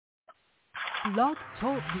Blog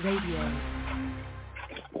Talk Radio.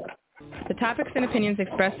 The topics and opinions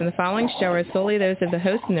expressed in the following show are solely those of the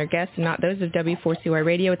host and their guests and not those of W4CY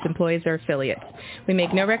Radio, its employees, or affiliates. We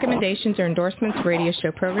make no recommendations or endorsements for radio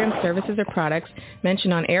show programs, services, or products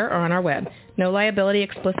mentioned on air or on our web. No liability,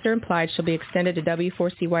 explicit or implied, shall be extended to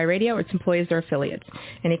W4CY Radio or its employees or affiliates.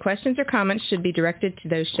 Any questions or comments should be directed to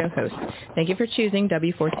those show hosts. Thank you for choosing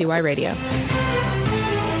W4CY Radio.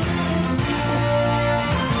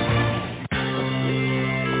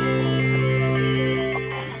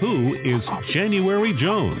 Who is January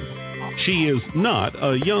Jones? She is not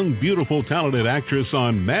a young, beautiful, talented actress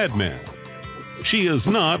on Mad Men. She is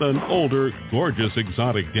not an older, gorgeous,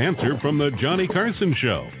 exotic dancer from the Johnny Carson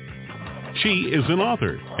show. She is an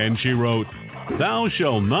author, and she wrote Thou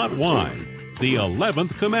Shalt Not Whine, the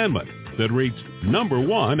 11th Commandment, that reached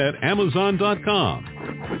 #1 at Amazon.com.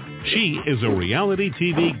 She is a reality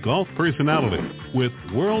TV golf personality with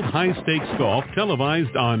World High Stakes Golf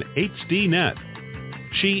televised on HDNet.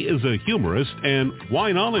 She is a humorist and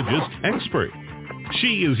winologist expert.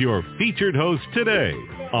 She is your featured host today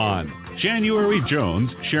on January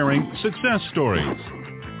Jones Sharing Success Stories.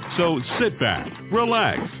 So sit back,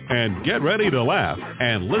 relax, and get ready to laugh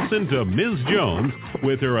and listen to Ms. Jones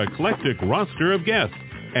with her eclectic roster of guests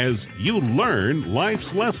as you learn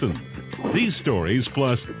life's lessons. These stories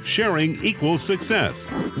plus sharing equals success.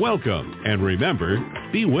 Welcome, and remember,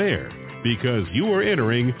 beware, because you are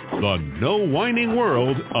entering the no whining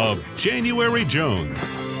world of January Jones.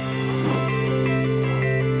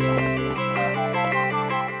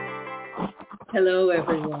 Hello,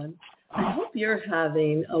 everyone. I hope you're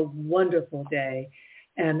having a wonderful day,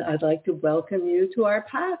 and I'd like to welcome you to our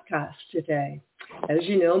podcast today. As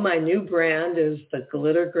you know, my new brand is the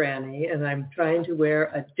Glitter Granny, and I'm trying to wear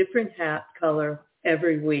a different hat color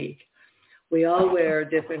every week. We all wear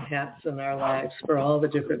different hats in our lives for all the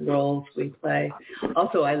different roles we play.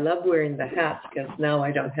 Also, I love wearing the hats because now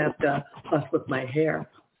I don't have to fuss with my hair.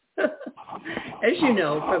 As you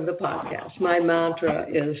know from the podcast, my mantra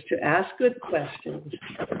is to ask good questions,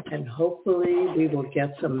 and hopefully we will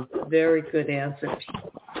get some very good answers.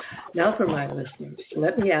 Now for my listeners,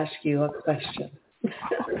 let me ask you a question.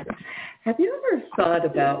 Have you ever thought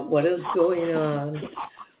about what is going on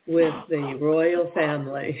with the royal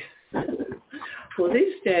family? Well,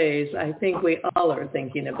 these days, I think we all are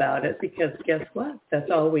thinking about it because guess what?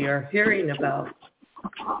 That's all we are hearing about.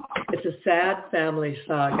 It's a sad family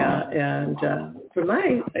saga, and from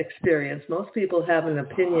my experience, most people have an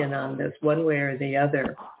opinion on this one way or the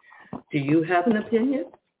other. Do you have an opinion?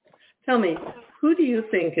 Tell me, who do you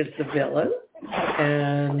think is the villain,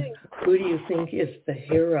 and who do you think is the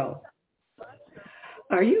hero?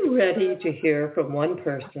 Are you ready to hear from one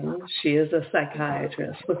person? She is a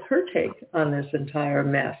psychiatrist with her take on this entire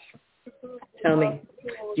mess. Tell me,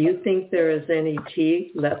 do you think there is any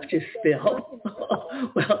tea left to spill?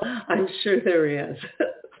 Well, I'm sure there is.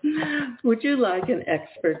 Would you like an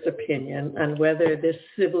expert's opinion on whether this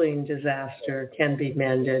sibling disaster can be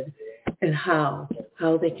mended and how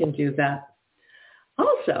they can do that?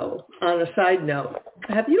 Also, on a side note,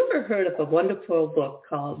 have you ever heard of a wonderful book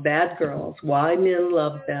called Bad Girls, Why Men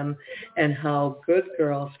Love Them, and How Good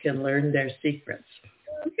Girls Can Learn Their Secrets?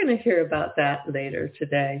 We're going to hear about that later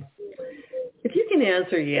today. If you can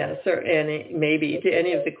answer yes or maybe to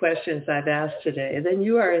any of the questions I've asked today, then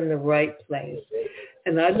you are in the right place.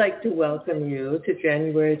 And I'd like to welcome you to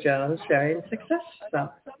January Jones Sharing Success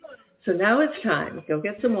Stuff. So now it's time. Go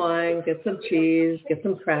get some wine, get some cheese, get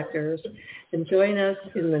some crackers, and join us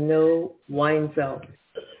in the no wine zone.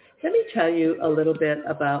 Let me tell you a little bit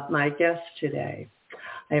about my guest today.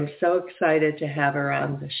 I am so excited to have her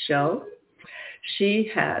on the show.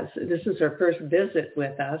 This is her first visit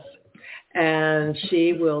with us, and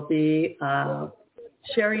she will be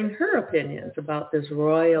sharing her opinions about this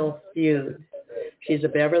royal feud. She's a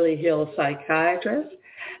Beverly Hills psychiatrist,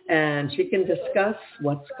 and she can discuss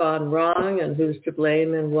what's gone wrong and who's to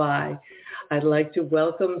blame and why. I'd like to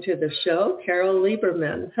welcome to the show Carole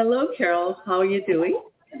Lieberman. Hello, Carole. How are you doing?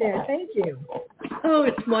 There, thank you. Oh,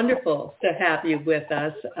 it's wonderful to have you with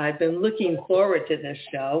us. I've been looking forward to this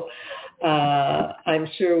show. I'm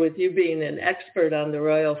sure with you being an expert on the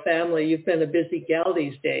royal family, you've been a busy gal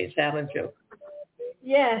these days, haven't you?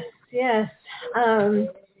 Yes.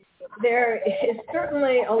 There is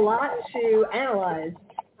certainly a lot to analyze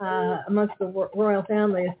amongst the royal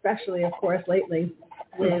family, especially, of course, lately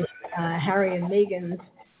with Harry and Meghan's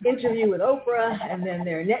interview with Oprah, and then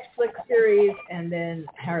their Netflix series, and then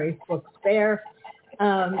Harry's book Spare.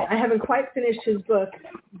 I haven't quite finished his book,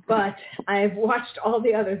 but I've watched all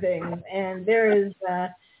the other things, and there is,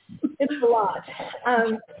 it's a lot.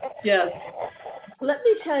 Yes. let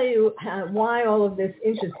me tell you why all of this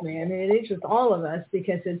interests me. I mean, it interests all of us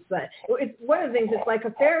because it's one of the things. It's like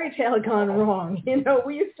a fairy tale gone wrong. You know,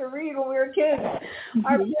 we used to read when we were kids.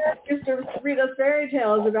 Our parents used to read us fairy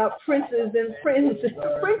tales about princesses and princes and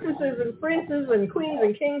queens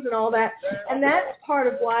and kings and all that. And that's part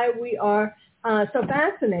of why we are so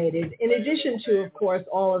fascinated. In addition to, of course,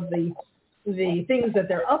 all of the things that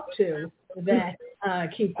they're up to that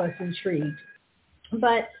keep us intrigued.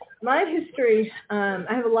 But my history, I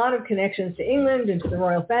have a lot of connections to England and to the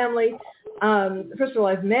royal family. First of all,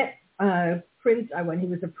 I've met Prince, when he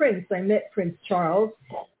was a prince, I met Prince Charles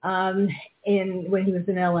when he was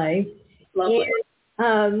in L.A. Lovely.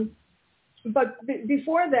 And, but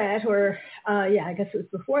before that, I guess it was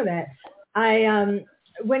before that, I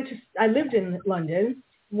lived in London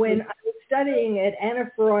when I was studying at Anna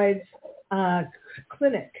Freud's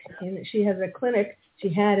clinic. And she has a clinic she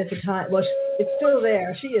had at the time. Well, it's still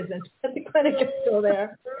there. She isn't, but the clinic is still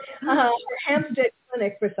there. Her Hampstead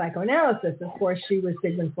Clinic for Psychoanalysis. Of course, she was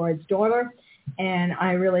Sigmund Freud's daughter, and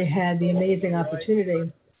I really had the amazing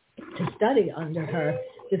opportunity to study under her.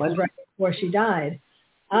 This is right before she died.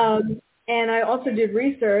 And I also did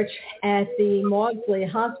research at the Maudsley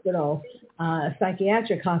Hospital, a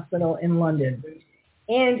psychiatric hospital in London.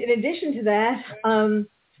 And in addition to that,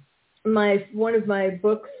 one of my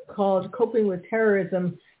books called Coping with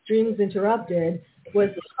Terrorism, Dreams Interrupted, was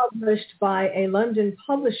published by a London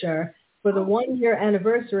publisher for the 1-year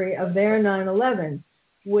anniversary of their 9/11,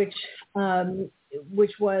 which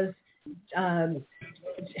was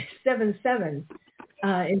 7/7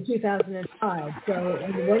 in 2005. So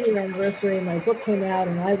on the 1-year anniversary, my book came out,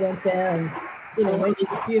 and I went there and went to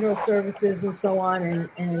the funeral services and so on,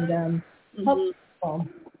 and helped people.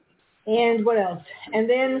 And what else? And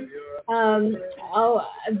then, there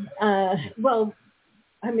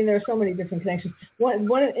are so many different connections.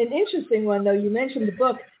 An interesting one, though, you mentioned the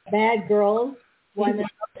book, Bad Girls, Why Men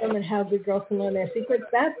Love Them and How Good Girls Can Learn Their Secrets.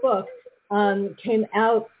 That book came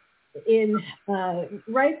out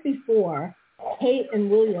right before Kate and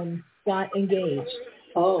William got engaged.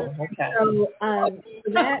 Oh, okay. So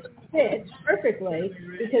that fits perfectly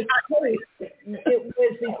because it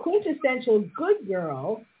was the quintessential good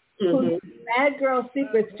girl who used bad girl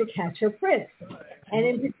secrets to catch her prince. And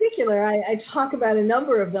in particular, I talk about a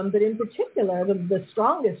number of them, but in particular, the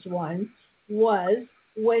strongest one was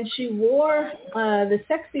when she wore the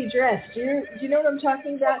sexy dress. Do you know what I'm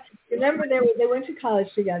talking about? Remember, they went to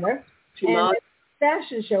college together, and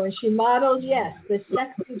fashion show, and she modeled, the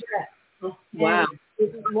sexy dress. Oh, wow.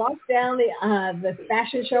 And walked down the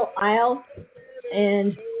fashion show aisle,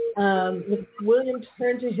 and William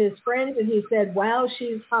turned to his friends and he said, "Wow,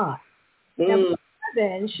 she's hot." Now, before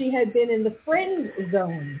then, she had been in the friend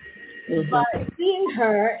zone. But seeing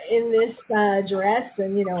her in this dress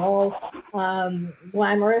and, all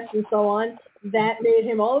glamorous and so on, that made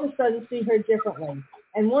him all of a sudden see her differently.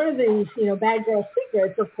 And one of these, bad girl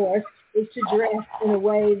secrets, of course, is to dress in a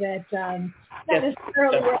way that not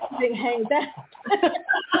necessarily where everything hangs out.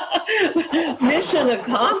 Mission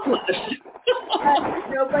accomplished.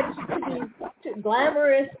 But to be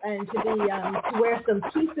glamorous and to wear some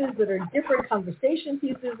pieces that are different conversation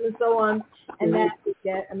pieces and so on, and that would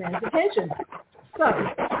get a man's attention. So,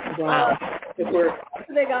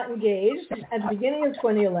 they got engaged at the beginning of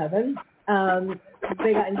 2011.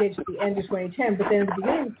 They got engaged at the end of 2010, but then at the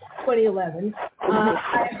beginning of 2011,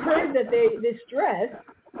 I heard that this dress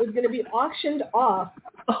was going to be auctioned off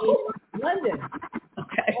in London.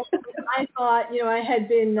 Okay. I thought,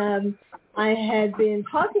 I had been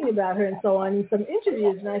talking about her and so on in some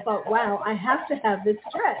interviews, and I thought, wow, I have to have this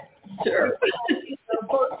dress. Sure.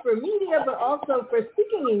 Both for media, but also for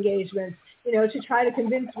speaking engagements, to try to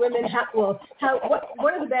convince women what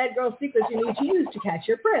are the bad girl secrets you need to use to catch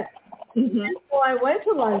your prince. And so I went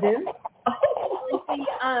to London.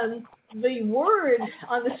 The word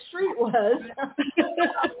on the street was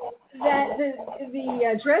that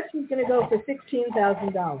the dress was going to go for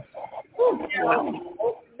 $16,000.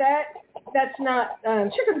 That's not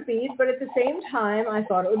chicken feed, but at the same time, I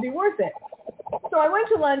thought it would be worth it. So I went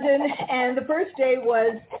to London, and the first day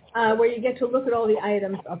was where you get to look at all the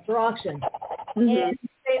items up for auction. And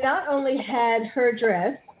they not only had her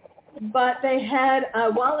dress, but they had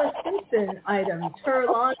Wallace Simpson items, her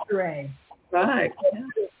lingerie. Right.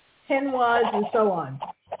 Peignoirs and so on.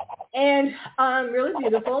 And really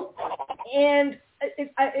beautiful. And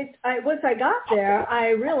once I got there,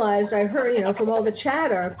 I realized, I heard, from all the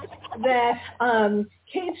chatter, that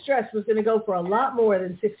Kate's dress was going to go for a lot more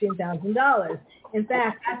than $16,000. In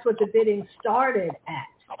fact, that's what the bidding started at.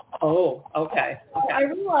 Oh, okay. So I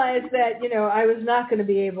realized that, I was not going to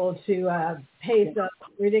be able to pay some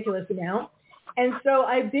ridiculous amount. And so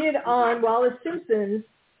I bid on Wallace Simpson's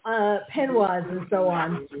peignoirs and so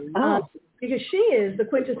on. Because she is the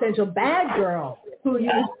quintessential bad girl who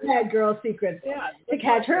used bad girl secrets to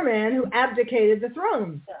catch her man who abdicated the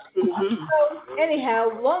throne. So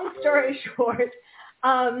anyhow, long story short,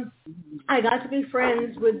 I got to be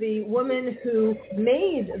friends with the woman who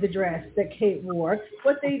made the dress that Kate wore.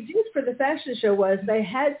 What they did for the fashion show was they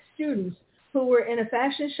had students who were in a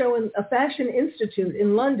fashion show in a fashion institute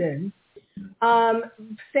in London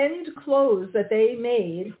send clothes that they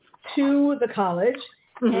made to the college,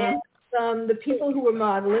 and the people who were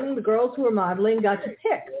modeling, the girls who were modeling, got to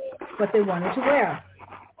pick what they wanted to wear.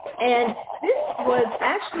 And this was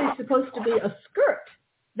actually supposed to be a skirt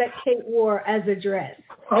that Kate wore as a dress.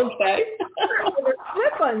 Okay. With a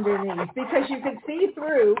slip underneath, because you could see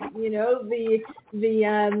through,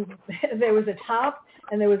 there was a top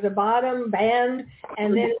and there was a bottom band,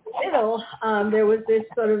 and then in the middle there was this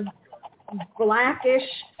sort of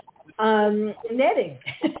blackish netting.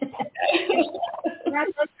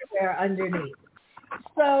 That's underwear underneath.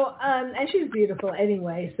 So, and she's beautiful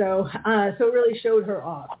anyway, so it really showed her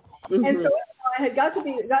off. And so I had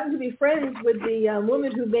gotten to be friends with the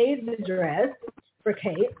woman who made the dress for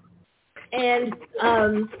Kate, and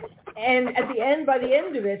at the end, by the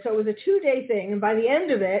end of it, so it was a 2-day thing, and by the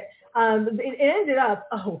end of it, it ended up.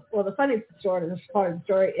 The funny part of the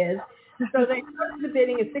story is, so they started the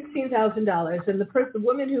bidding at $16,000, and the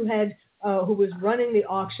woman who was running the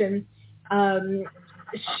auction,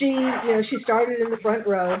 she started in the front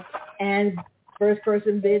row, and first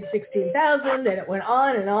person bid $16,000, then it went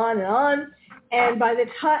on and on and on. And by the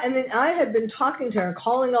time, and then I had been talking to her,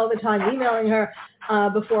 calling all the time, emailing her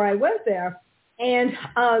before I went there. And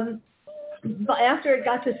after it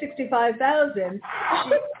got to $65,000,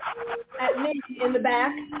 she at me in the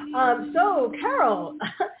back. So Carole,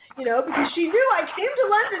 because she knew I came to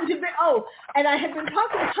London to bid. And I had been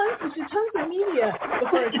talking to tons of media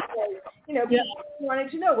before. People wanted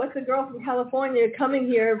to know, what's the girl from California coming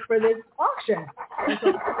here for this auction? And so,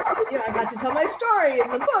 I got to tell my story in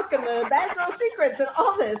the book and the Bad Girl Secrets and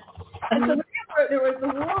all this. And so there was the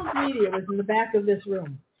world's media was in the back of this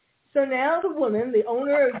room. So now the woman, the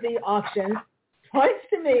owner of the auction, points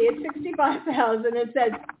to me at $65,000 and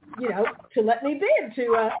said, to let me bid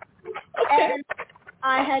and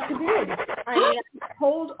I had to bid. I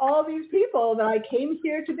told all these people that I came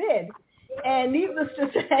here to bid. And needless to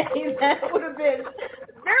say, that would have been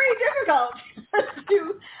very difficult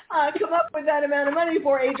to come up with that amount of money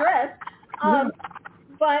for a dress.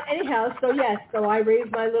 But anyhow, so I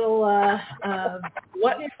raised my little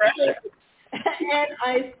what pressure. And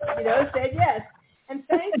I, said yes. And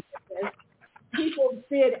thank goodness, people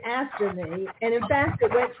bid after me, and in fact,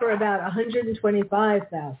 it went for about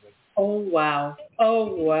 $125,000. Oh wow!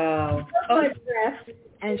 My dress,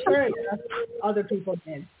 and sure enough, other people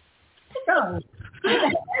did. So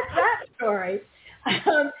that's that story.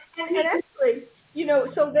 And actually,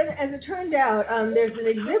 so then as it turned out, there was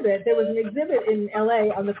an exhibit in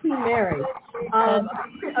LA on the Queen Mary,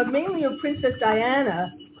 mainly of Princess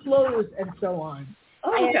Diana clothes and so on.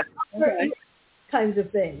 And kinds of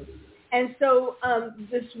things. And so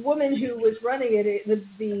this woman who was running it,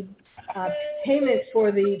 the payments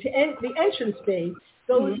for the entrance fee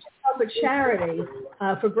goes to help a charity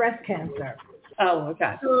for breast cancer. Oh,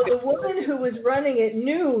 okay. So the woman who was running it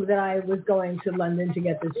knew that I was going to London to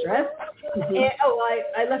get this dress. And,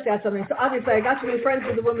 I left out something. So obviously I got to be friends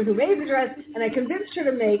with the woman who made the dress, and I convinced her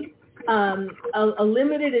to make a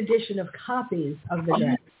limited edition of copies of the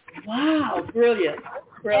dress. Wow, brilliant.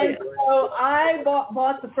 And so I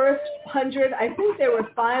bought the first 100. I think there were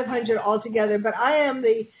 500 altogether, but I am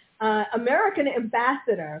the American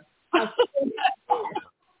ambassador of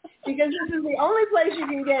because this is the only place you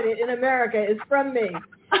can get it in America is from me.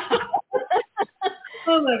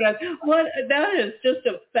 Oh my God. That is just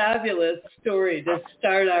a fabulous story to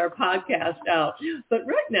start our podcast out. But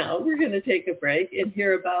right now we're going to take a break and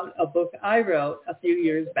hear about a book I wrote a few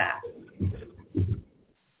years back.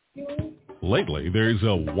 Lately, there's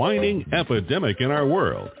a whining epidemic in our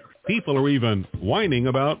world. People are even whining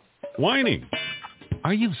about whining.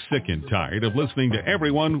 Are you sick and tired of listening to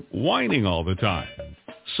everyone whining all the time?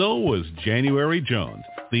 So was January Jones,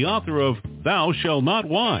 the author of Thou Shalt Not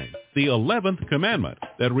Whine, the 11th Commandment,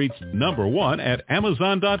 that reached #1 at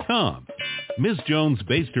Amazon.com. Ms. Jones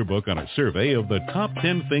based her book on a survey of the top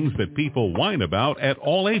 10 things that people whine about at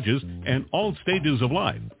all ages and all stages of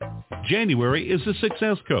life. January is a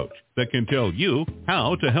success coach that can tell you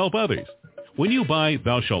how to help others. When you buy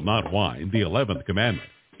Thou Shalt Not Whine, the 11th Commandment,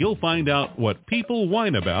 you'll find out what people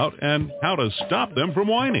whine about and how to stop them from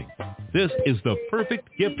whining. This is the perfect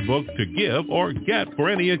gift book to give or get for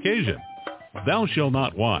any occasion. Thou Shall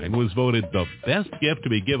Not Whine was voted the best gift to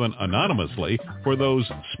be given anonymously for those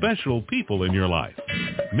special people in your life.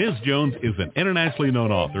 Ms. Jones is an internationally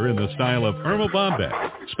known author in the style of Irma Bombay,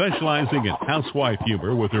 specializing in housewife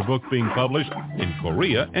humor with her book being published in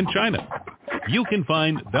Korea and China. You can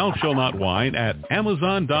find Thou Shall Not Whine at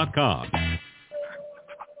Amazon.com.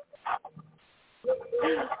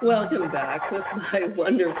 Welcome back with my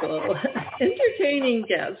wonderful, entertaining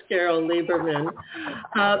guest, Carole Lieberman.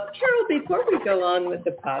 Carole, before we go on with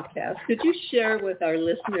the podcast, could you share with our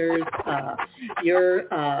listeners your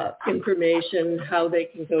information, how they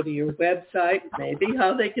can go to your website, maybe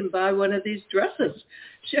how they can buy one of these dresses?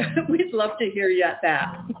 We'd love to hear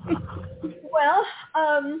that. Well,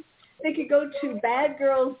 they could go to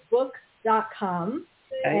badgirlsbook.com,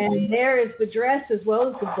 and there is the dress as well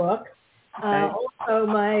as the book. Also,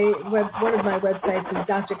 one of my websites is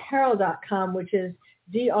drcarole.com, which is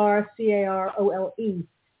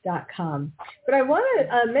drcarole.com. But I want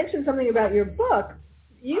to mention something about your book.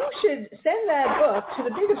 You should send that book to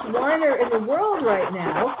the biggest whiner in the world right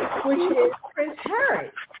now, which is Prince Harry.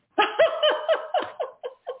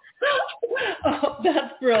 Oh,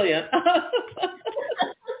 that's brilliant.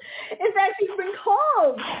 In fact, he's been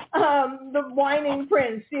called the whining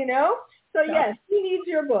prince, you know? So yes, he needs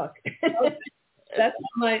your book. That's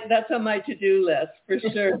on my to-do list for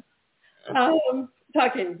sure.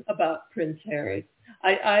 Talking about Prince Harry,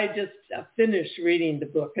 I just finished reading the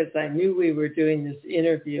book because I knew we were doing this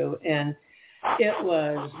interview, and it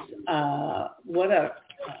was what a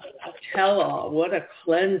tell-all, what a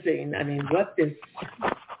cleansing. I mean, what this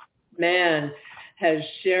man has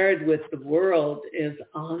shared with the world is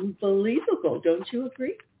unbelievable. Don't you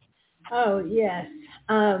agree? Oh, yes.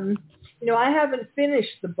 I haven't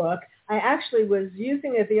finished the book. I actually was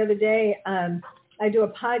using it the other day. I do a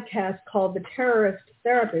podcast called The Terrorist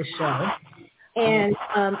Therapist Show, and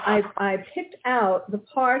I picked out the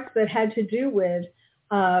parts that had to do with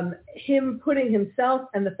him putting himself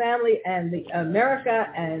and the family and the America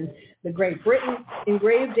and the Great Britain in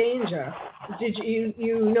grave danger. Did you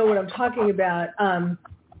know what I'm talking about?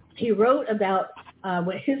 He wrote about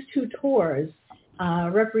his two tours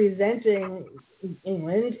representing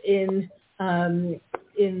England in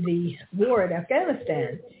the war in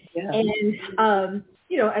Afghanistan. Yeah. And, and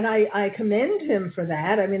I commend him for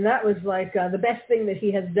that. I mean, that was like the best thing that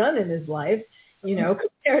he has done in his life,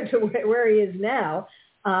 compared to where he is now.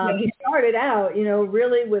 He started out,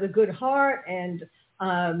 really with a good heart and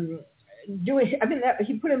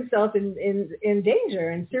he put himself in danger,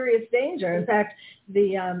 in serious danger. In fact,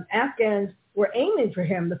 the Afghans were aiming for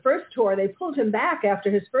him. The first tour, they pulled him back after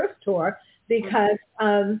his first tour because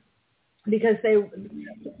it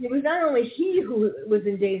was not only he who was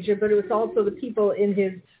in danger, but it was also the people in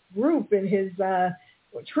his group, in his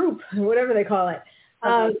troop, whatever they call it.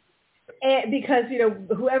 And because,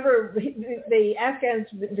 whoever the Afghans,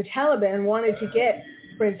 the Taliban wanted to get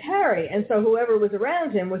Prince Harry, and so whoever was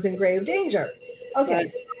around him was in grave danger.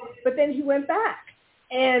 Okay, but then he went back,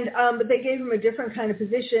 and but they gave him a different kind of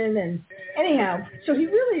position, and anyhow, so he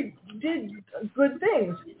really did good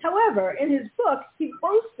things. However, in his book, he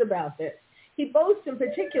boasts about this. He boasts in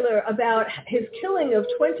particular about his killing of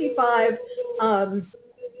 25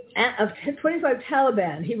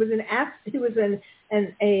 Taliban. He was an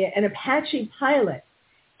Apache pilot,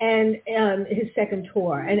 and his second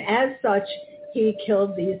tour, and as such, he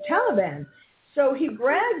killed these Taliban. So he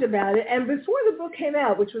bragged about it, and before the book came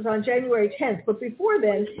out, which was on January 10th, but before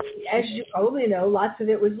then, as you probably know, lots of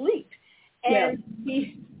it was leaked, and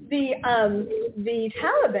the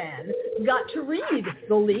Taliban got to read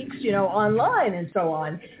the leaks, online and so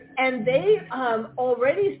on, and they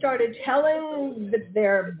already started telling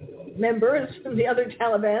their members, the other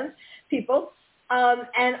Taliban people,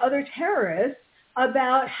 and other terrorists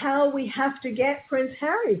about how we have to get Prince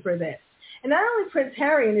Harry for this. And not only Prince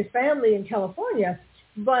Harry and his family in California,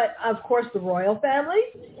 but of course the royal family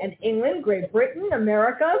and England, Great Britain,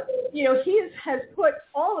 America. He has put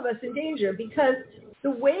all of us in danger because the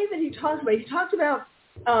way that he talked about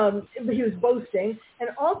he was boasting, and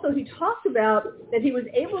also he talked about that he was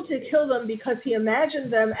able to kill them because he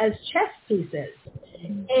imagined them as chess pieces.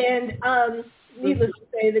 And needless to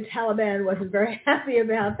say, the Taliban wasn't very happy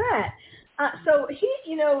about that. So he,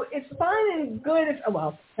 it's fine and good. Well,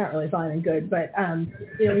 it's not really fine and good, but,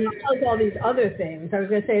 he tells all these other things. I was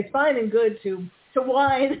going to say it's fine and good to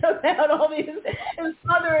whine about all these, his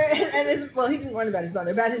mother and his, well, he didn't whine about his mother,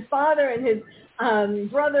 about his father and his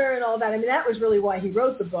brother and all that. I mean, that was really why he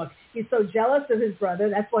wrote the book. He's so jealous of his brother.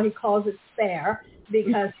 That's why he calls it Spare,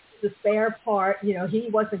 because the spare part, he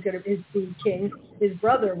wasn't going to be king. His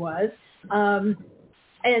brother was.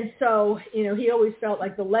 And so, he always felt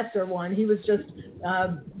like the lesser one. He was just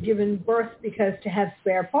given birth because to have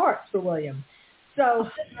spare parts for William. So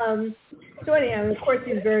anyhow, of course,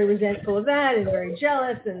 he's very resentful of that and very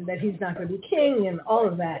jealous and that he's not going to be king and all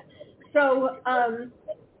of that. So,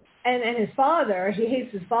 and his father, he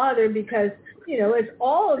hates his father because, as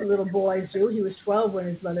all little boys do, he was 12 when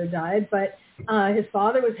his mother died, but his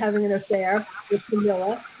father was having an affair with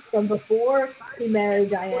Camilla from before he married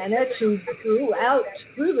Diana through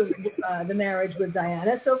the marriage with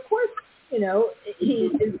Diana. So, of course, he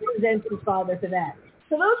resents his father for that.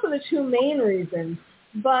 So those were the two main reasons.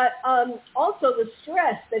 But also the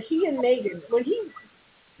stress that he and Meghan,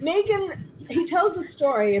 he tells a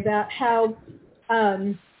story about how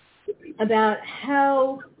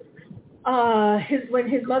when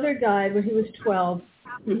his mother died when he was 12,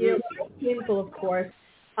 painful, of course,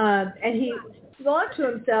 and he thought to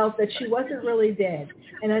himself that she wasn't really dead.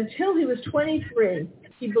 And until he was 23,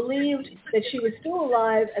 he believed that she was still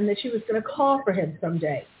alive and that she was going to call for him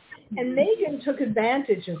someday. And Meghan took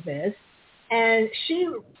advantage of this, and she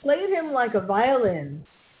played him like a violin.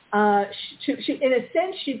 She, in a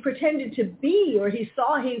sense, she pretended to be, or she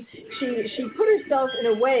put herself in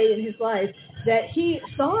a way in his life that he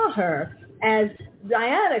saw her as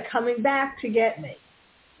Diana coming back to get me.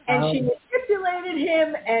 And she manipulated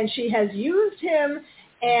him, and she has used him,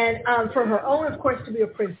 and for her own, of course, to be a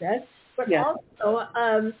princess, but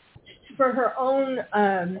also for her own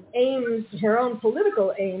aims, her own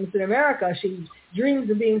political aims in America. She dreams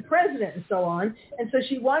of being president and so on. And so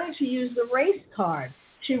she wanted to use the race card.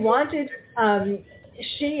 She wanted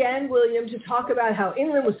she and William to talk about how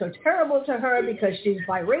England was so terrible to her because she's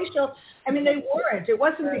biracial. I mean, they weren't. It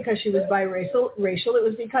wasn't because she was biracial. It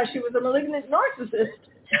was because she was a malignant narcissist.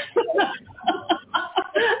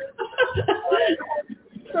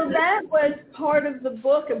 So that was part of the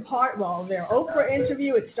book and their Oprah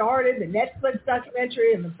interview. It started, the Netflix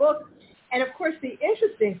documentary and the book. And, of course, the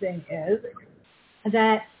interesting thing is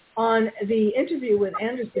that on the interview with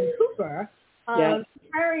Anderson Cooper,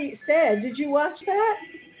 Harry said, did you watch that?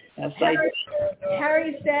 Yes,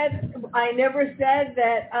 Harry said, I never said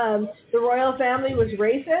that the royal family was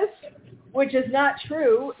racist, which is not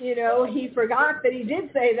true. He forgot that he did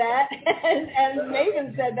say that, and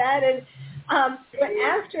Meghan said that. And but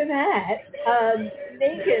after that,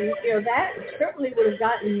 Meghan, that certainly would have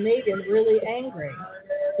gotten Meghan really angry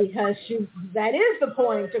because that is the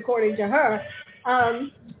point, according to her.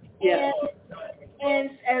 And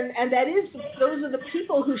that is, those are the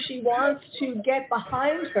people who she wants to get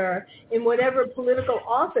behind her in whatever political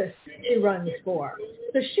office she runs for.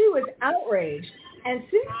 So she was outraged. And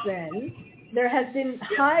since then, there has been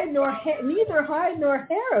neither hide nor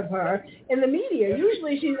hair of her in the media.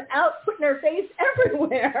 Usually she's out putting her face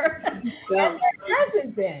everywhere. And there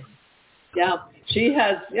hasn't been. Yeah, she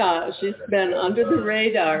has. She's been under the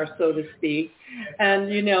radar, so to speak.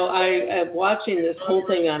 And, I am watching this whole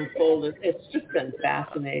thing unfold. It's just been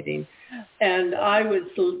fascinating. And I was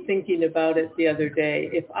thinking about it the other day.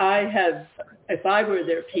 If I were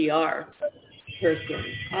their PR person,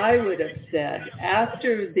 I would have said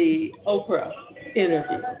after the Oprah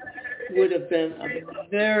interview would have been a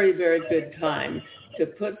very, very good time to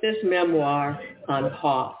put this memoir on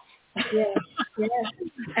pause. Yes.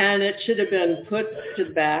 And it should have been put to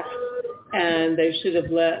the back, and they should have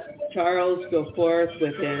let Charles go forth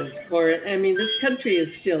with his court. I mean, this country is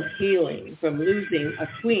still healing from losing a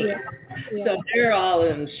queen. Yeah. So they're all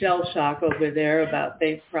in shell shock over there about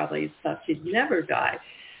they probably thought she'd never die.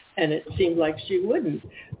 And it seemed like she wouldn't.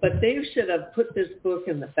 But they should have put this book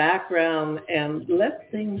in the background and let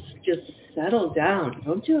things just settle down.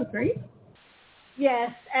 Don't you agree?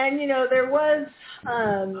 Yes, and there was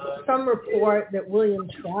some report that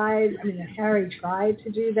Harry tried to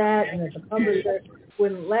do that, and that the publisher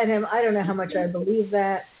wouldn't let him. I don't know how much I believe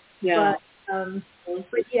that. Yeah.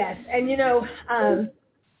 But yes, and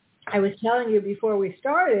I was telling you before we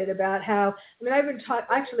started about how I've been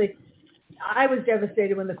actually, I was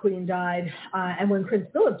devastated when the Queen died, and when Prince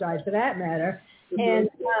Philip died, for that matter. Mm-hmm.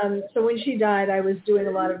 And so when she died, I was doing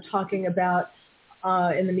a lot of talking about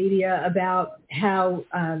in the media about how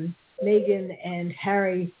Meghan and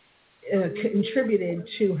Harry contributed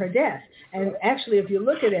to her death. And actually, if you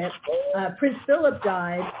look at it, Prince Philip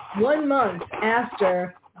died 1 month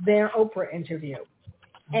after their Oprah interview.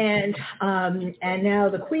 And now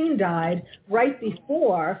the Queen died right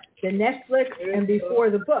before the Netflix and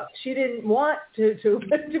before the book. She didn't want to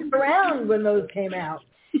stick around when those came out.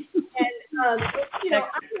 And, I'm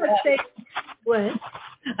not saying, what?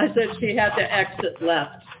 I said she had to exit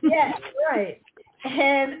left. Yes, right.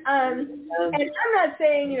 And I'm not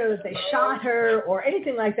saying, that they shot her or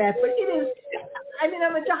anything like that, but it is,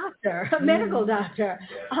 I'm a doctor, a medical doctor.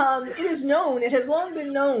 It has long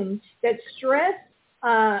been known that stress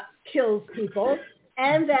kills people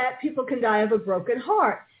and that people can die of a broken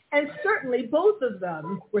heart. And certainly both of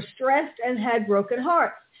them were stressed and had broken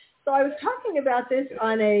hearts. So I was talking about this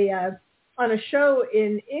on a show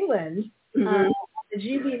in England, the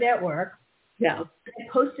GB network. Yeah. I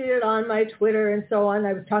posted it on my Twitter and so on.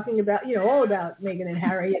 I was talking about, all about Meghan and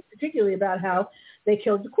Harry, and particularly about how they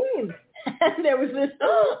killed the Queen. And there was this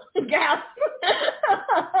gasp.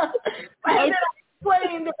 And then I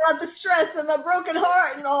explained about the stress and the broken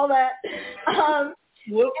heart and all that.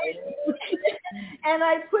 And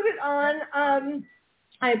I put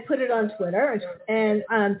it on Twitter, and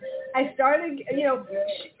I started,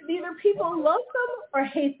 either people love them or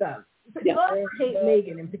hate them. Love or hate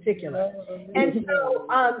Meghan in particular. And so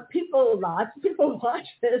lots of people watch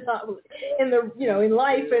this in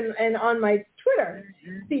life and on my Twitter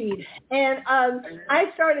feed. And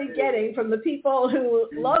I started getting, from the people who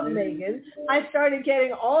love Meghan, I started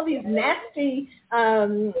getting all these nasty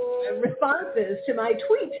responses to my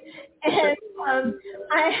tweet. And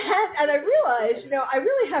I realized, I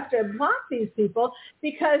really have to block these people,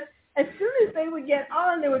 because as soon as they would get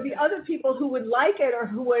on, there would be other people who would like it, or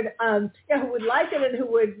who would like it, and who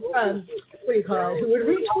would who would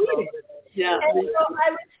retweet it. Yeah. And so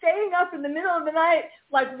I was staying up in the middle of the night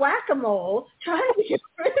like whack-a-mole trying to get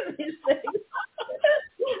rid of these things.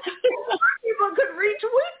 People could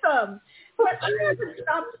retweet them, but I haven't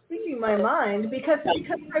stopped speaking my mind because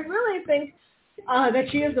I really think that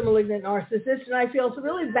she is a malignant narcissist, and I feel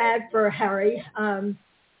really bad for Harry.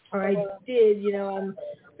 Or I did, I'm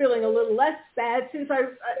feeling a little less bad since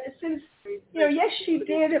yes, she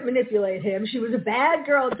did manipulate him. She was a bad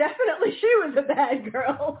girl. Definitely she was a bad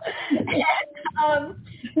girl. And,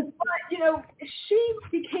 but, she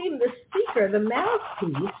became the speaker, the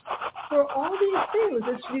mouthpiece for all these things,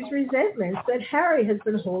 these resentments that Harry has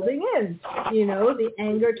been holding in. The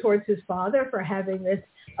anger towards his father for having this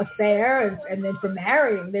affair and then for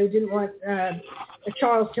marrying. They didn't want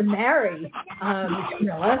Charles to marry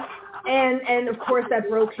Camilla. And of course that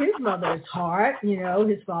broke his mother's heart,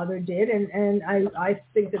 his father did, and I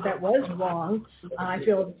think that was wrong. I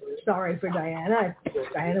feel sorry for Diana.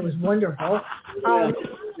 Diana was wonderful.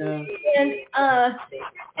 And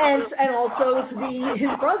also his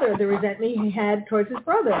brother, the resentment he had towards his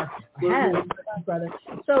brother,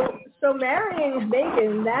 So marrying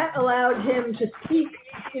Meghan, that allowed him to speak,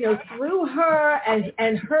 through her,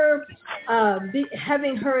 and her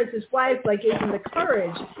having her as his wife, gave him the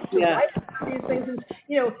courage to write these things. And,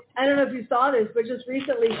 I don't know if you saw this, but just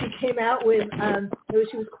recently she came out with,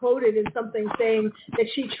 she was quoted in something saying that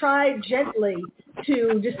she tried gently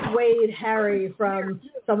to dissuade Harry from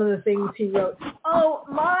some of the things he wrote. Oh,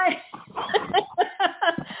 my.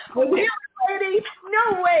 Really, lady?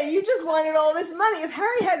 No way. You just wanted all this money. If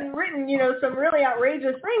Harry hadn't written, some really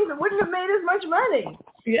outrageous things, it wouldn't have made as much money.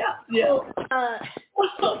 Yeah. So,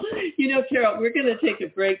 Carole, we're going to take a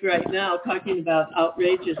break right now talking about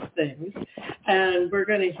outrageous things. And we're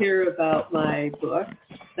going to hear about my book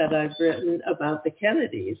that I've written about the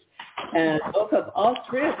Kennedys. And all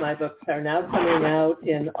three of my books are now coming out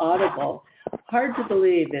in Audible. Hard to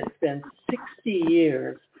believe it's been 60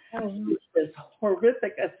 years since this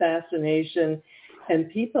horrific assassination, and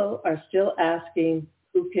people are still asking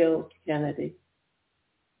who killed Kennedy.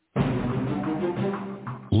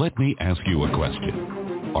 Let me ask you a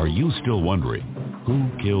question. Are you still wondering who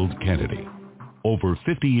killed Kennedy? Over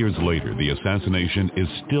 50 years later, the assassination is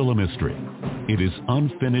still a mystery. It is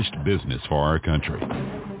unfinished business for our country.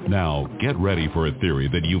 Now, get ready for a theory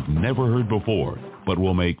that you've never heard before, but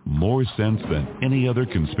will make more sense than any other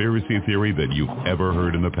conspiracy theory that you've ever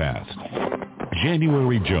heard in the past.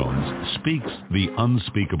 January Jones speaks the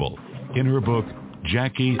unspeakable in her book,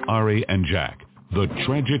 Jackie, Ari, and Jack, the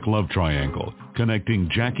tragic love triangle connecting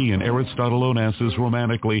Jackie and Aristotle Onassis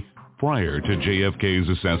romantically prior to JFK's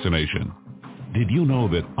assassination. Did you know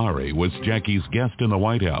that Ari was Jackie's guest in the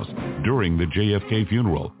White House during the JFK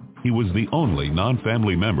funeral? He was the only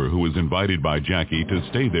non-family member who was invited by Jackie to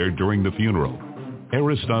stay there during the funeral.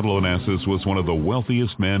 Aristotle Onassis was one of the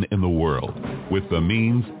wealthiest men in the world, with the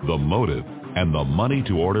means, the motive, and the money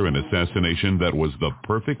to order an assassination that was the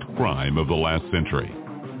perfect crime of the last century.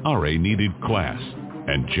 Ari needed class,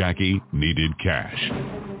 and Jackie needed cash.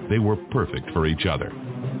 They were perfect for each other.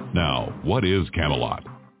 Now, what is Camelot?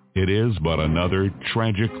 It is but another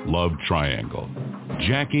tragic love triangle.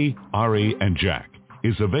 Jackie, Ari, and Jack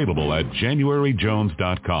is available at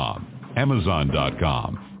JanuaryJones.com,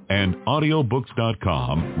 Amazon.com, and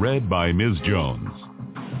audiobooks.com, read by Ms. Jones.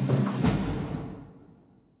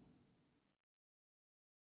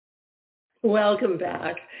 Welcome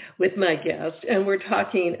back with my guest, and we're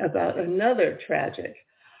talking about another tragic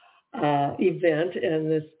event,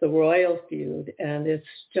 and it's the royal feud, and it's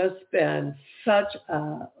just been such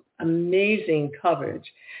amazing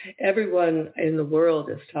coverage. Everyone in the world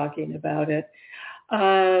is talking about it.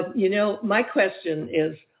 My question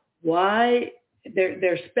is why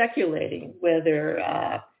they're speculating whether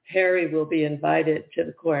Harry will be invited to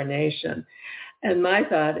the coronation, and my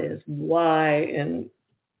thought is why and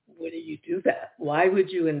would you do that? Why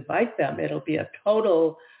would you invite them? It'll be a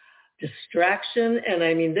total distraction. And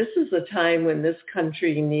I mean, this is a time when this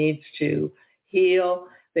country needs to heal.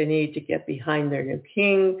 They need to get behind their new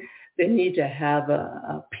king. They need to have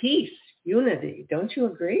a peace, unity. Don't you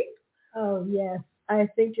agree? Oh, yes. I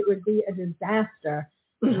think it would be a disaster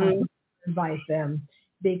to invite them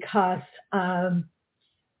because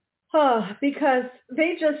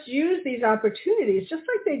they just use these opportunities just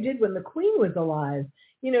like they did when the Queen was alive.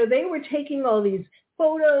 They were taking all these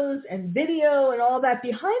photos and video and all that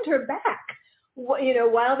behind her back,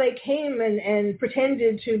 while they came and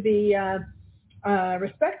pretended to be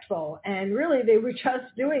respectful. And really, they were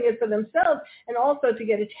just doing it for themselves and also to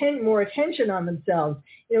get more attention on themselves.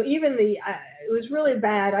 Even it was really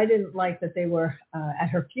bad. I didn't like that they were at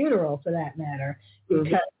her funeral, for that matter,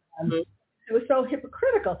 because it was so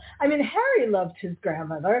hypocritical. I mean, Harry loved his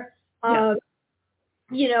grandmother.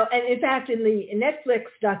 And in fact, in the Netflix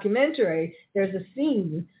documentary, there's a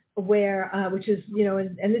scene where, which is,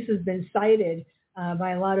 and this has been cited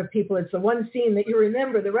by a lot of people. It's the one scene that you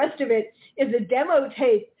remember. The rest of it is a demo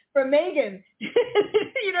tape from Meghan.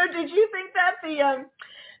 Did you think that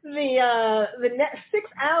the next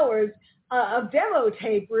 6 hours of demo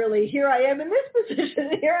tape, really, here I am in this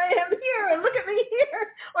position, here I am here, and look at me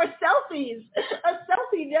here, or selfies, a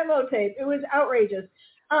selfie demo tape. It was outrageous.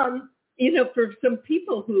 For some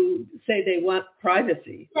people who say they want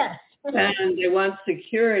privacy yes. and they want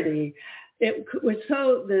security, it was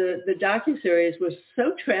the docuseries was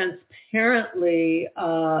so transparently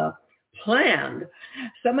planned.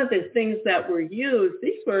 Some of the things that were used,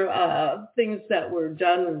 these were things that were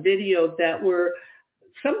done in video that were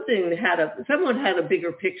someone had a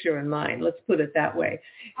bigger picture in mind. Let's put it that way.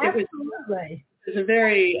 Absolutely. It was a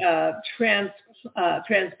very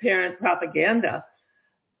transparent propaganda,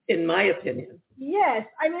 in my opinion. Yes.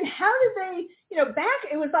 I mean, how did they, back,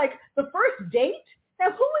 it was like the first date.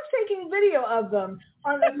 Now, who was taking video of them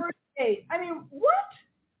on the first date? I mean,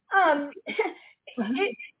 what?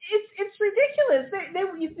 It's ridiculous.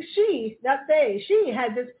 She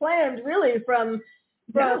had this planned really from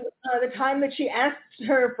the time that she asked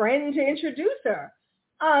her friend to introduce her.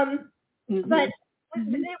 But it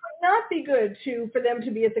would not be good for them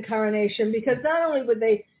to be at the coronation, because not only would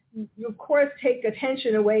they, of course, take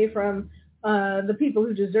attention away from the people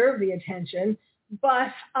who deserve the attention,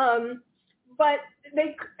 but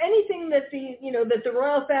anything that the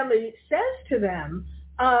royal family says to them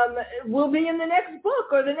will be in the next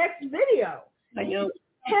book or the next video. I know. You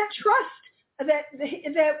can't trust that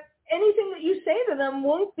anything that you say to them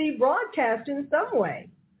won't be broadcast in some way.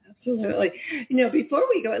 Absolutely. Before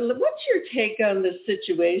we go, what's your take on the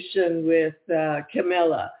situation with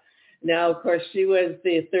Camilla? Now, of course, she was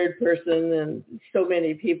the third person, and so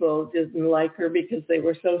many people didn't like her because they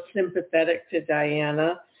were so sympathetic to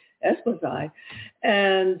Diana, as was I.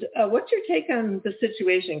 And what's your take on the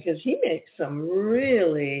situation? Because he makes some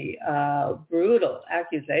really brutal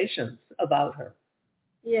accusations about her.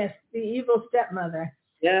 Yes, the evil stepmother.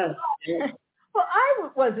 Yes. Well, I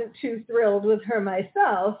wasn't too thrilled with her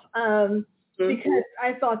myself because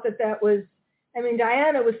I thought that was,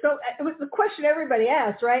 Diana was it was the question everybody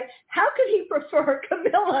asked, right? How could he prefer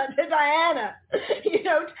Camilla to Diana?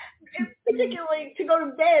 Particularly to go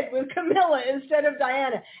to bed with Camilla instead of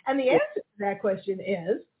Diana. And the answer to that question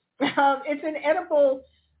is, it's an Oedipal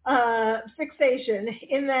fixation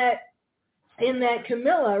in that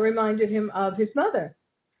Camilla reminded him of his mother.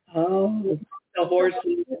 Oh, the horse. So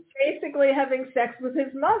he was basically having sex with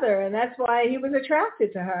his mother, and that's why he was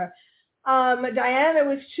attracted to her. Diana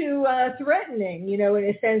was too threatening, in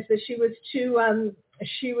a sense that she was too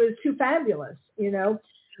fabulous, That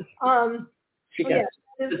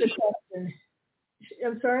is the question.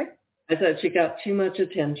 I'm sorry? I thought she got too much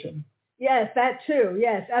attention. Yes, that too.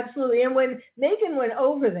 Yes, absolutely. And when Meghan went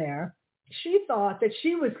over there, she thought that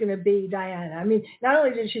she was going to be Diana. Not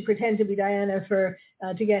only did she pretend to be Diana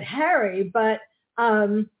to get Harry, but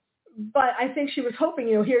I think she was hoping,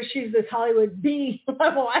 here she's this Hollywood B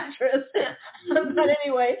level actress. But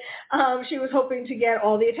anyway, she was hoping to get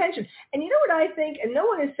all the attention. And you know what I think? And no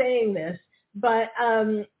one is saying this, but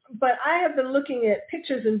I have been looking at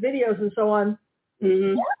pictures and videos and so on.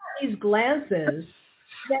 These glances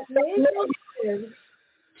that Megan gives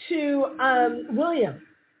to William.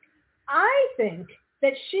 I think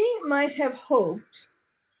that she might have hoped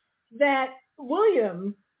that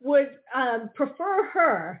William would prefer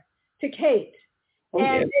her to Kate.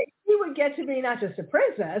 And she would get to be not just a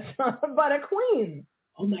princess, but a queen.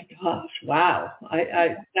 Oh my gosh! Wow,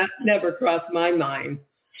 I that never crossed my mind.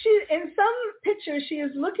 She, in some pictures, she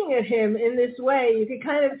is looking at him in this way. You can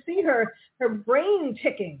kind of see her brain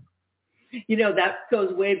ticking. You know, that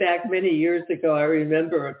goes way back many years ago. I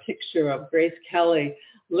remember a picture of Grace Kelly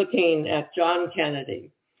looking at John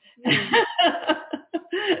Kennedy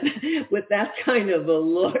with that kind of a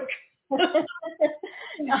look.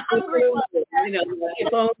 Hungry look.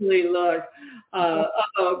 If only look.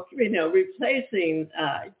 Replacing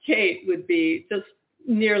Kate would be just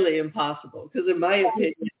nearly impossible because, in my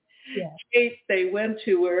opinion, Kate, they went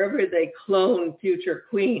to wherever they cloned future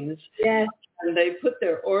queens. Yes. And they put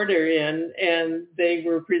their order in, and they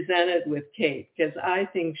were presented with Kate because I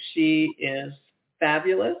think she is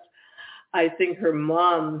fabulous. I think her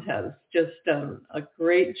mom has just done a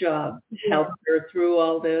great job helping her through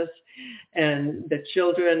all this. And the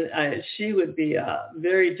children, she would be a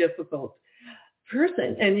very difficult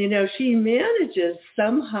person. And, she manages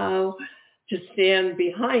somehow to stand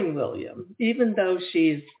behind William, even though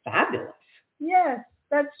she's fabulous. Yes,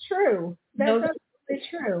 that's true. That's absolutely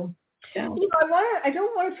true. Yeah. I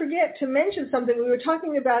don't want to forget to mention something. We were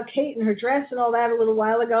talking about Kate and her dress and all that a little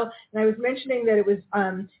while ago, and I was mentioning that it was,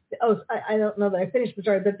 I don't know that I finished the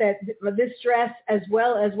story, but that this dress, as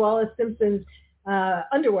well as Wallace Simpson's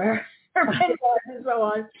underwear, her pantyhose and so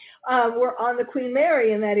on, were on the Queen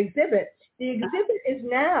Mary in that exhibit. The exhibit is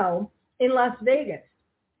now in Las Vegas.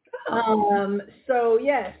 So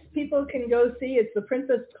yes, people can go see. It's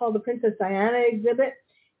called the Princess Diana exhibit,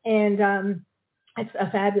 and it's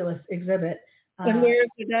a fabulous exhibit. And where is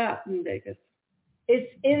it at in Vegas?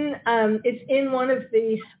 It's in one of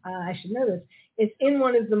the, I should know this, it's in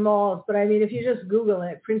one of the malls, but I mean, if you just Google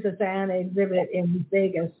it, Princess Diana exhibit in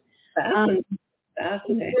Vegas. Fascinating.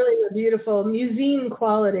 It's really a beautiful museum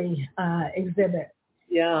quality exhibit.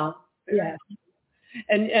 Yeah. Yeah.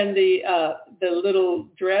 And the little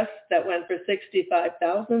dress that went for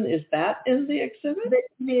 $65,000, is that in the exhibit?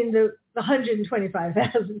 You mean the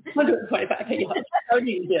 $125,000? $125,000. Yeah. Oh,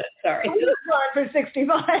 you did. Sorry. I would have gone for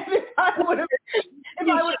 $65,000 if I would have.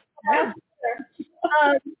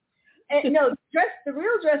 No, the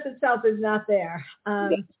real dress itself is not there.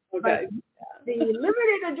 Okay. The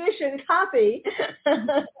limited edition copy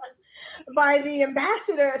by the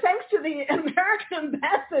ambassador, thanks to the American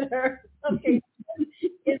ambassador. Okay. Is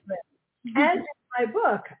it? As in my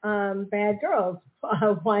book, Bad Girls,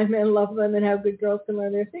 Why Men Love Them and How Good Girls Can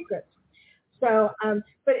Learn Their Secrets. So,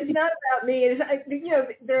 but it's not about me.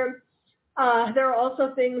 There are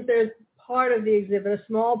also things. There's part of the exhibit, a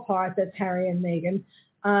small part that's Harry and Meghan,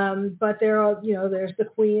 but there are, there's the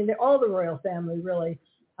Queen. All the royal family really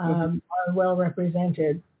are well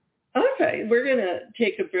represented. Okay, we're going to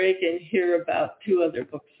take a break and hear about two other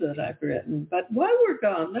books that I've written. But while we're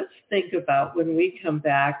gone, let's think about when we come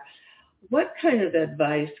back, what kind of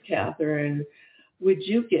advice, Catherine, would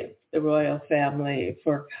you give the royal family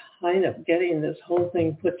for kind of getting this whole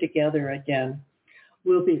thing put together again?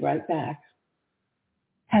 We'll be right back.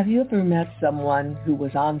 Have you ever met someone who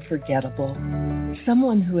was unforgettable?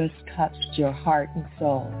 Someone who has touched your heart and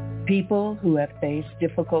soul? People who have faced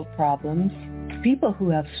difficult problems? People who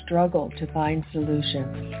have struggled to find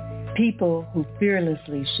solutions. People who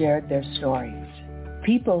fearlessly shared their stories.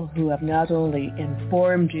 People who have not only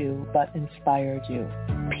informed you, but inspired you.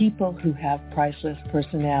 People who have priceless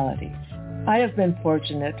personalities. I have been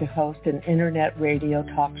fortunate to host an internet radio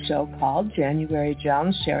talk show called January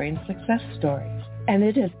Jones Sharing Success Stories. And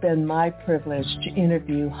it has been my privilege to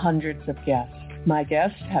interview hundreds of guests. My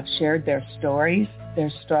guests have shared their stories,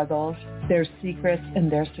 their struggles, their secrets,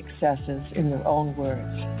 and their successes in their own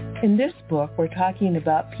words. In this book, we're talking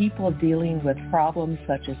about people dealing with problems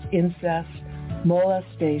such as incest,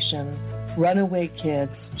 molestation, runaway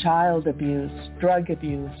kids, child abuse, drug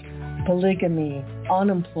abuse, polygamy,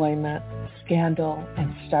 unemployment, scandal,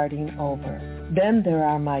 and starting over. Then there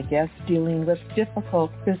are my guests dealing with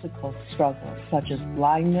difficult physical struggles such as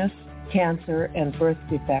blindness, cancer, and birth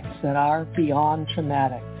defects that are beyond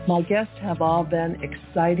traumatic. My guests have all been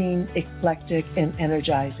exciting, eclectic, and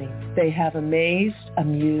energizing. They have amazed,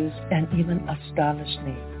 amused, and even astonished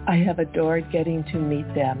me. I have adored getting to meet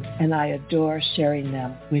them, and I adore sharing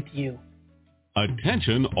them with you.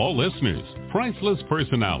 Attention all listeners. Priceless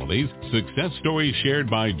Personalities, Success Stories Shared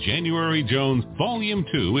by January Jones, Volume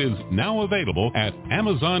 2 is now available at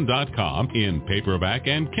Amazon.com in paperback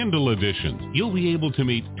and Kindle editions. You'll be able to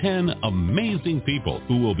meet 10 amazing people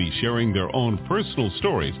who will be sharing their own personal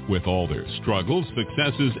stories with all their struggles,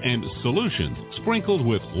 successes, and solutions, sprinkled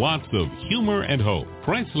with lots of humor and hope.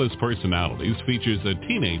 Priceless Personalities features a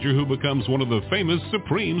teenager who becomes one of the famous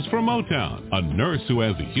Supremes from Motown, a nurse who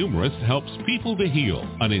as a humorist helps people to heal,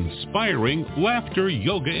 an inspiring laughter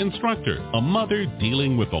yoga instructor, a mother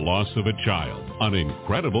dealing with the loss of a child, an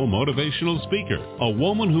incredible motivational speaker, a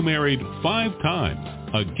woman who married 5 times,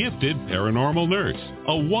 a gifted paranormal nurse,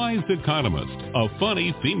 a wise economist, a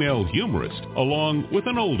funny female humorist, along with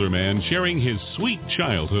an older man sharing his sweet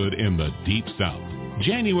childhood in the Deep South.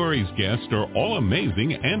 January's guests are all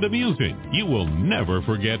amazing and amusing. You will never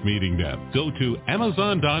forget meeting them. Go to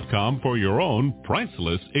Amazon.com for your own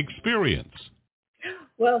priceless experience.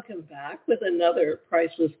 Welcome back with another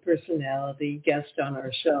priceless personality guest on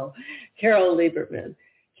our show, Carole Lieberman.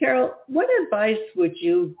 Carole, what advice would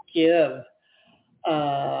you give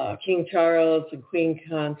King Charles and Queen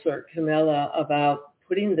Consort Camilla about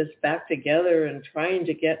putting this back together and trying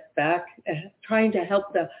to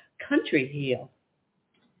help the country heal?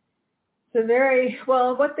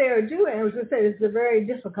 What they are doing, I was going to say, is a very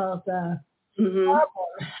difficult problem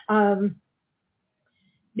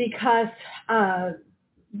because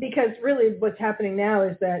really what's happening now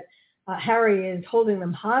is that Harry is holding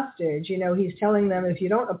them hostage. You know, he's telling them, if you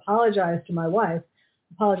don't apologize to my wife,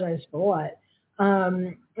 apologize for what?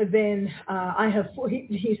 Then I have,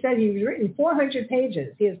 he said he's written 400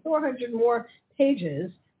 pages. He has 400 more pages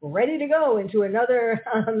ready to go into another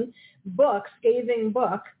scathing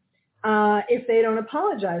book, if they don't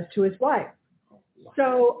apologize to his wife.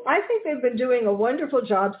 So I think they've been doing a wonderful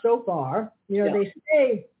job so far. You know, They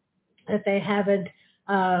say that they haven't,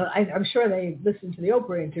 I'm sure they listened to the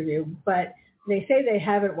Oprah interview, but they say they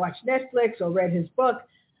haven't watched Netflix or read his book.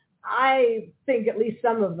 I think at least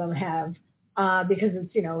some of them have, because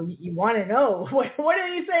it's, you know, you want to know, what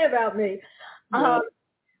did he say about me?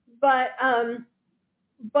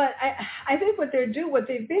 But I think what they've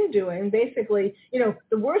been doing, basically, you know,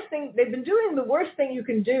 they've been doing the worst thing you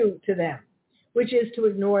can do to them, which is to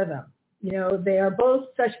ignore them. You know, they are both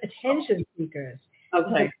such attention seekers.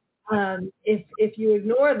 Okay. If you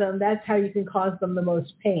ignore them, that's how you can cause them the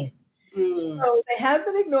most pain. So they have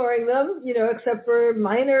been ignoring them, you know, except for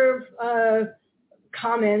minor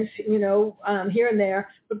comments, you know, here and there.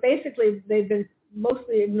 But basically, they've been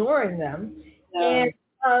mostly ignoring them. And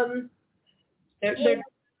they're trying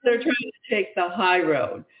to take the high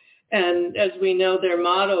road. And as we know, their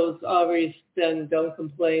motto's always been, don't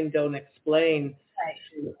complain, don't explain. Right.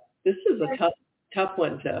 This is a tough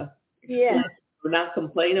one to not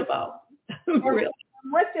complain about. Really.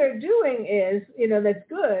 What they're doing is, you know, that's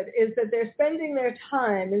good, is that they're spending their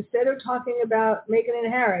time, instead of talking about Meghan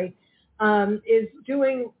and Harry, is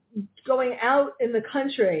going out in the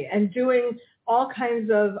country and doing all kinds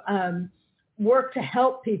of work to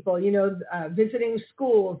help people, you know, visiting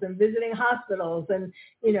schools and visiting hospitals and,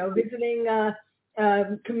 you know, visiting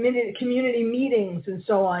community meetings and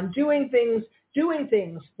so on, doing things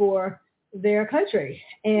for their country.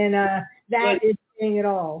 And that is saying it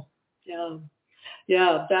all.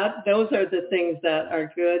 Yeah, those are the things that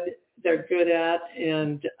are good. They're good at,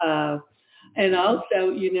 and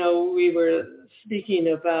also, you know, we were speaking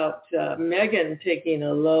about Meghan taking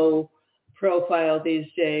a low profile these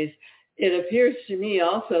days. It appears to me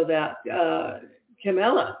also that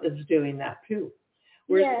Camilla is doing that too.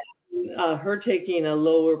 We're seeing her taking a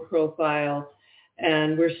lower profile,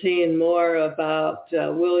 and we're seeing more about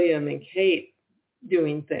William and Kate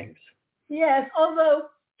doing things. Yes, although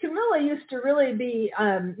Camilla used to really be,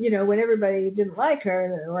 you know, when everybody didn't like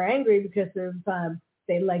her or were angry because of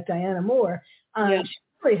they liked Diana more, she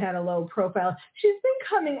really had a low profile. She's been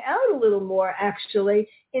coming out a little more, actually,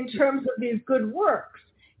 in terms of these good works.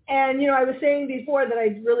 And, you know, I was saying before that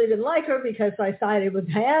I really didn't like her because I sided with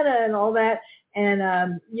Diana and all that.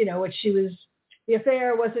 And, you know, the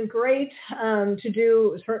affair wasn't great to do.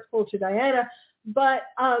 It was hurtful to Diana. But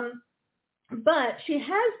she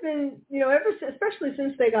has been, you know, especially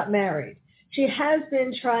since they got married, she has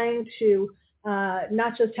been trying to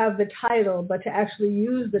not just have the title, but to actually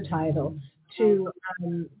use the title to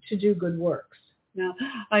do good works. Now,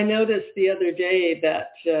 I noticed the other day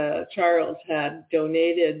that Charles had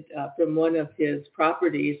donated from one of his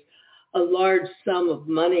properties a large sum of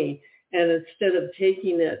money, and instead of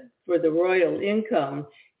taking it for the royal income,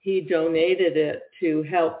 he donated it to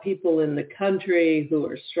help people in the country who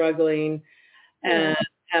are struggling and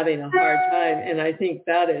having a hard time. And I think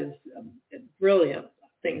that is a brilliant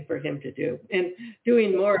thing for him to do. And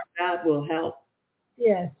doing more of that will help.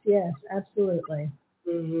 Yes, absolutely.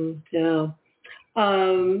 Mm-hmm. Yeah.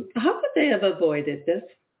 How could they have avoided this?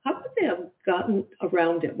 How could they have gotten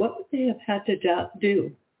around it? What would they have had to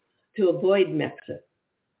do to avoid Mexit?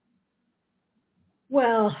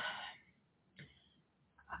 Well,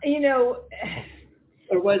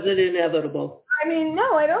 or was it inevitable? I mean,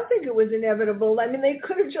 no, I don't think it was inevitable. I mean, they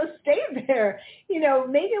could have just stayed there.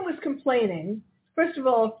 Megan was complaining. First of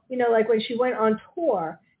all, like when she went on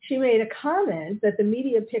tour, she made a comment that the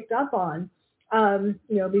media picked up on,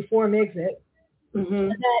 before Mexit,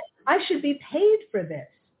 that I should be paid for this.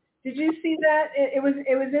 Did you see that? It was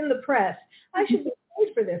in the press. I should be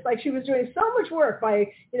paid for this. Like she was doing so much work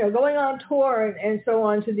by, going on tour and so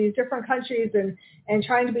on to these different countries and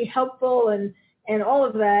trying to be helpful and all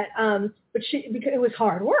of that. But because it was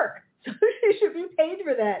hard work. So she should be paid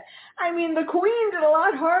for that. I mean, the Queen did a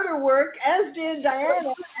lot harder work, as did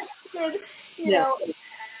Diana,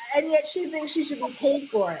 and yet she thinks she should be paid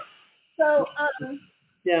for it. So,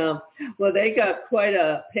 yeah. Well, they got quite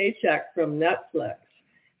a paycheck from Netflix.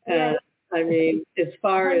 And I mean, as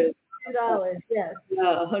far as yes.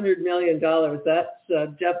 $100 million, that's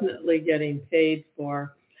definitely getting paid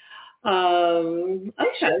for. Okay.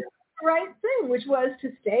 The right thing, which was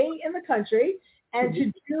to stay in the country and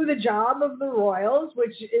to do the job of the royals,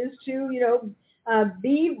 which is to,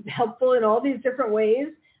 be helpful in all these different ways,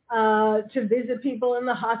 to visit people in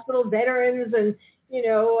the hospital, veterans, and,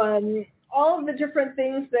 all of the different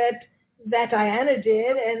things that Diana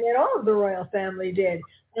did and that all of the royal family did.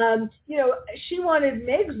 She wanted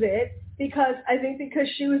Mexit because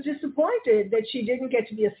she was disappointed that she didn't get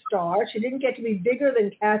to be a star. She didn't get to be bigger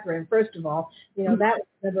than Catherine, first of all. That was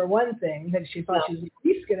number one thing, that she thought she was at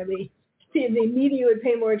least going to be. The media would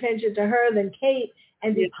pay more attention to her than Kate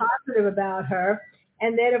and be positive about her.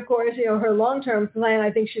 And then, of course, her long-term plan, I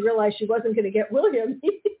think she realized she wasn't going to get William.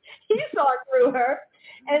 He saw through her.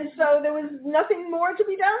 And so there was nothing more to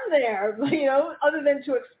be done there, other than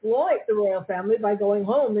to exploit the royal family by going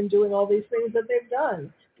home and doing all these things that they've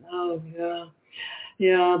done. Oh, yeah.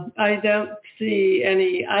 Yeah, I don't see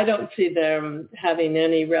them having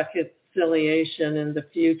any reconciliation in the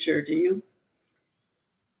future. Do you?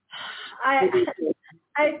 I think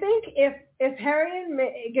if Harry and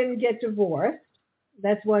Meghan get divorced,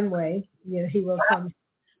 that's one way, he will come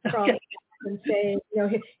from and say,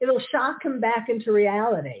 it'll shock him back into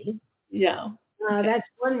reality. Yeah. That's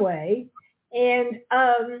one way. And,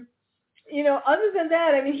 other than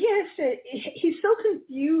that, I mean, he's so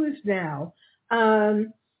confused now.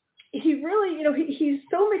 He really, he's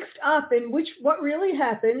so mixed up in what really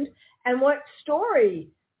happened and what story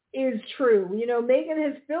is true. Meghan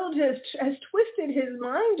has twisted his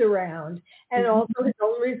mind around, and also his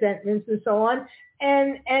own resentments and so on.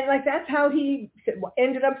 And like that's how he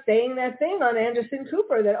ended up saying that thing on Anderson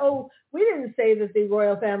Cooper that, we didn't say that the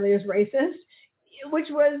royal family is racist, which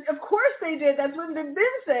was, of course they did. That's what they've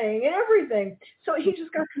been saying and everything. So he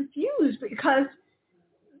just got confused because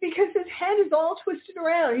his head is all twisted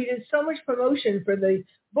around. He did so much promotion for the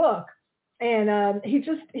book, and he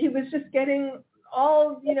was just getting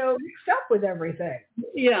all, mixed up with everything.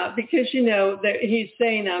 Yeah, because, he's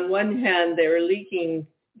saying on one hand they were leaking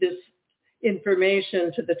this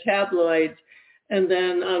information to the tabloids, and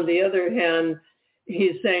then on the other hand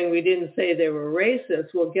he's saying we didn't say they were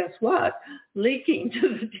racist. Well, guess what? Leaking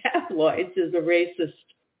to the tabloids is a racist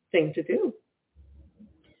thing to do.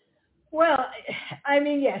 Well, I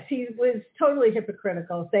mean, yes, he was totally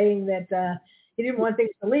hypocritical, saying that he didn't want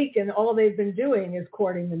things to leak, and all they've been doing is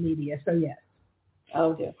courting the media. So, yes.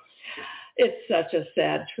 Oh, yeah. It's such a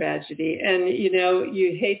sad tragedy. And, you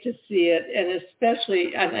hate to see it. And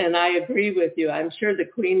especially, and I agree with you, I'm sure the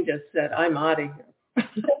Queen just said, I'm out of here. I'm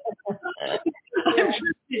sure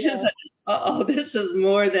she just said, this is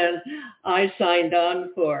more than I signed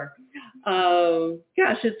on for.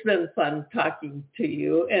 Gosh, it's been fun talking to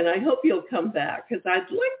you. And I hope you'll come back because I'd like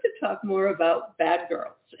to talk more about bad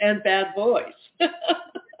girls and bad boys. That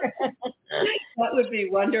would be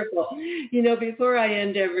wonderful. Before I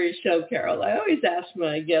end every show, Carole, I always ask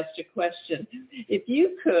my guests a question. If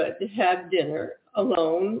you could have dinner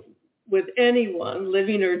alone with anyone,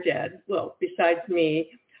 living or dead, well, besides me,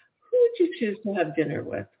 who would you choose to have dinner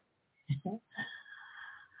with?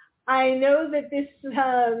 I know that this,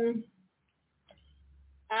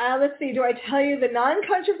 let's see, do I tell you the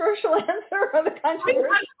non-controversial answer or the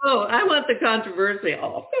controversial? I want the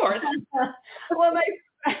controversial, of course. Well,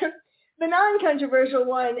 the non-controversial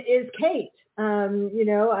one is Kate. I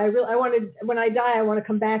wanted, when I die, I want to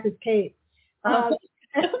come back as Kate.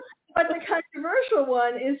 But the controversial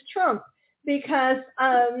one is Trump, because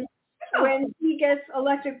when he gets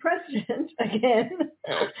elected president again,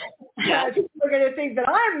 people are going to think that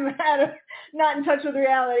I'm not in touch with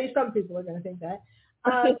reality. Some people are going to think that.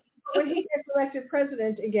 When he gets elected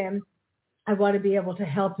president again, I want to be able to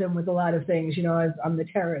help him with a lot of things. You know, as I'm the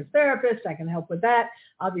terrorist therapist, I can help with that.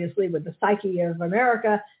 Obviously, with the psyche of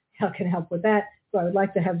America, I can help with that. So I would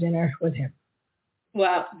like to have dinner with him.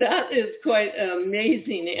 Wow, that is quite an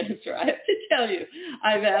amazing answer. I have to tell you,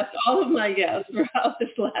 I've asked all of my guests throughout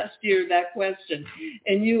this last year that question,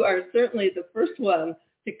 and you are certainly the first one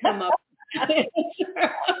to come up with an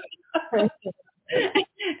answer.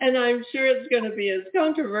 And I'm sure it's going to be as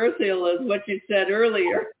controversial as what you said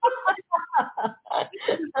earlier. I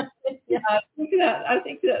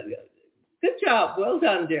think that good job. Well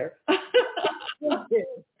done, dear.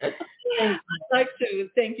 I'd like to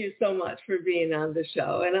thank you so much for being on the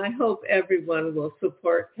show, and I hope everyone will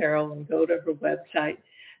support Carole and go to her website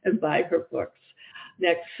and buy her books.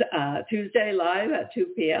 Next Tuesday live at 2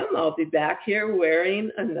 p.m., I'll be back here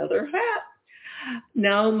wearing another hat.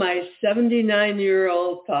 Now, my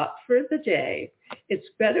 79-year-old thought for the day: it's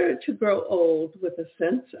better to grow old with a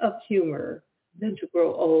sense of humor than to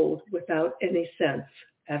grow old without any sense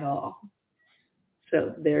at all.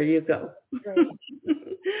 So there you go.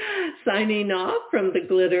 Signing off from the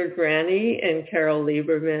Glitter Granny and Carole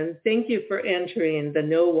Lieberman, thank you for entering the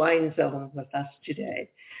No Wine Zone with us today.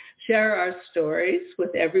 Share our stories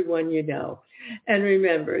with everyone you know. And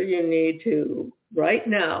remember, you need to, right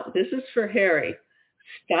now, this is for Harry,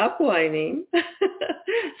 stop whining,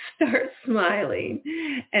 start smiling.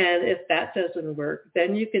 And if that doesn't work,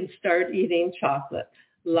 then you can start eating chocolate,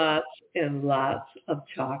 lots and lots of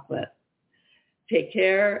chocolate. Take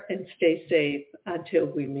care and stay safe until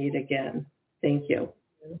we meet again. Thank you.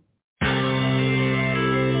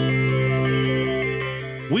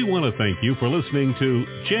 We want to thank you for listening to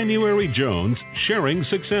January Jones Sharing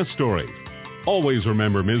Success Stories. Always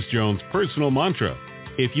remember Ms. Jones' personal mantra: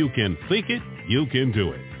 if you can think it, you can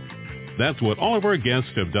do it. That's what all of our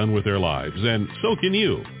guests have done with their lives, and so can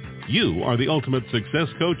you. You are the ultimate success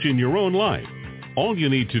coach in your own life. All you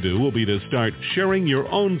need to do will be to start sharing your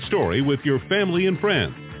own story with your family and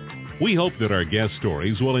friends. We hope that our guest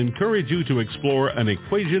stories will encourage you to explore an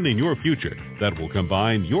equation in your future that will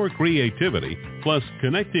combine your creativity plus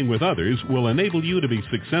connecting with others will enable you to be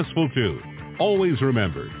successful too. Always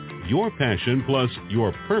remember, your passion plus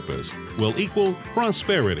your purpose will equal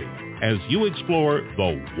prosperity as you explore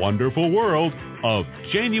the wonderful world of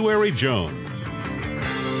January Jones.